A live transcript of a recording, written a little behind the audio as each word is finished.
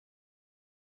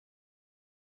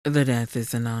The death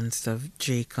is announced of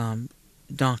Jacob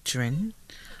Doctrine,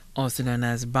 also known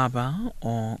as Baba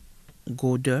or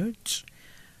Godurge,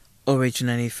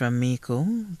 originally from Miko,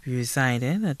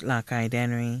 resided at Lakai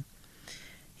Dennery.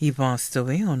 He passed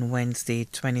away on Wednesday,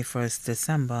 21st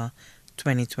December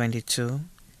 2022,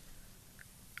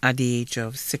 at the age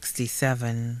of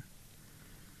 67.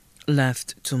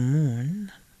 Left to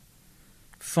mourn: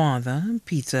 Father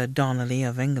Peter Donnelly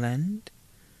of England,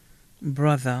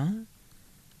 brother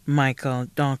Michael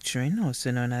Doctrine, also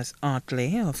known as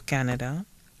Artley of Canada,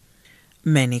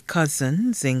 many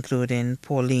cousins, including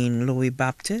Pauline Louis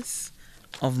Baptiste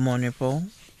of Monaco,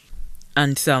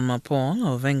 Anselma Paul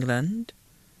of England,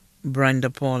 Brenda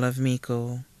Paul of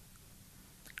Miko,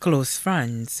 close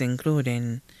friends,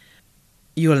 including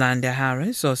Yolanda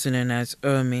Harris, also known as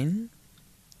Ermine,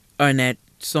 Ernest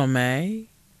Sommeil,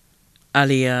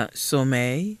 Alia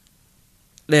Sommeil,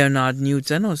 Leonard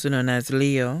Newton, also known as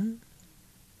Leo,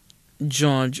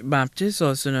 George Baptiste,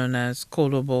 also known as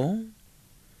Colobo,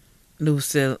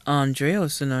 Lucille Andre,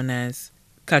 also known as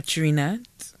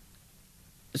Katrinette,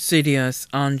 Sidious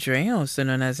Andre, also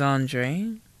known as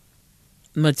Andre,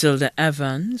 Matilda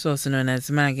Evans, also known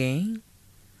as Maggie,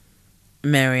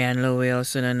 Marianne Louis,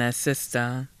 also known as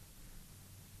Sister,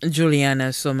 Juliana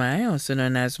Sommeil, also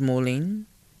known as Moline,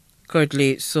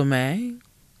 Curtly Sommeil,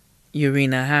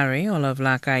 Urena Harry, all of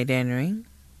Lakai Dennery,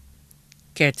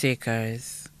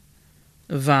 caretakers: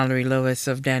 Valerie Lewis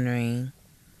of Dennery,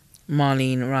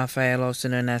 Marlene Raphael, also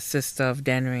known as Sister of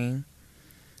Dennery,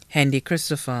 Hendy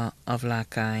Christopher of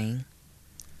Lakai.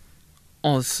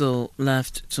 Also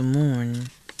left to mourn: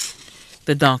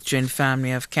 the Doctrine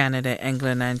family of Canada,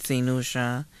 England, and St.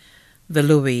 Lucia, the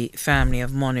Louis family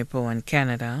of Monaco and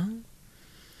Canada,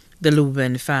 the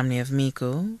Lubin family of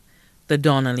Miko, the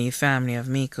Donnelly family of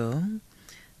Miko,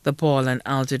 the Paul and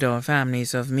Altidore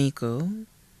families of Miko,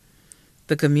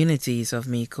 the communities of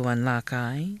Miko and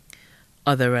Lakai,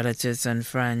 other relatives and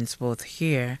friends both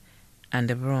here and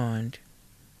abroad.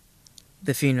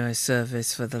 The funeral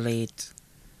service for the late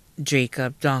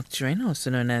Jacob Doctrine, also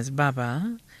known as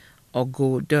Baba or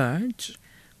Go Dirge,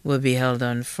 will be held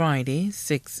on Friday,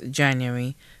 6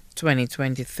 January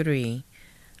 2023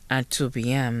 at 2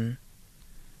 p.m.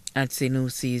 at St.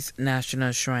 Lucy's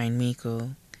National Shrine,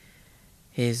 Miko.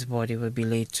 His body will be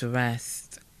laid to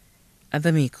rest at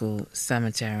the Miko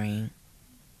Cemetery.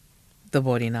 The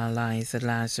body now lies at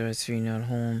Lazarus Funeral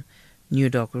Home, New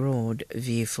Dock Road,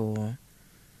 V4.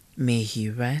 May he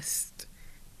rest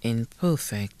in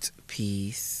perfect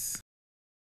peace.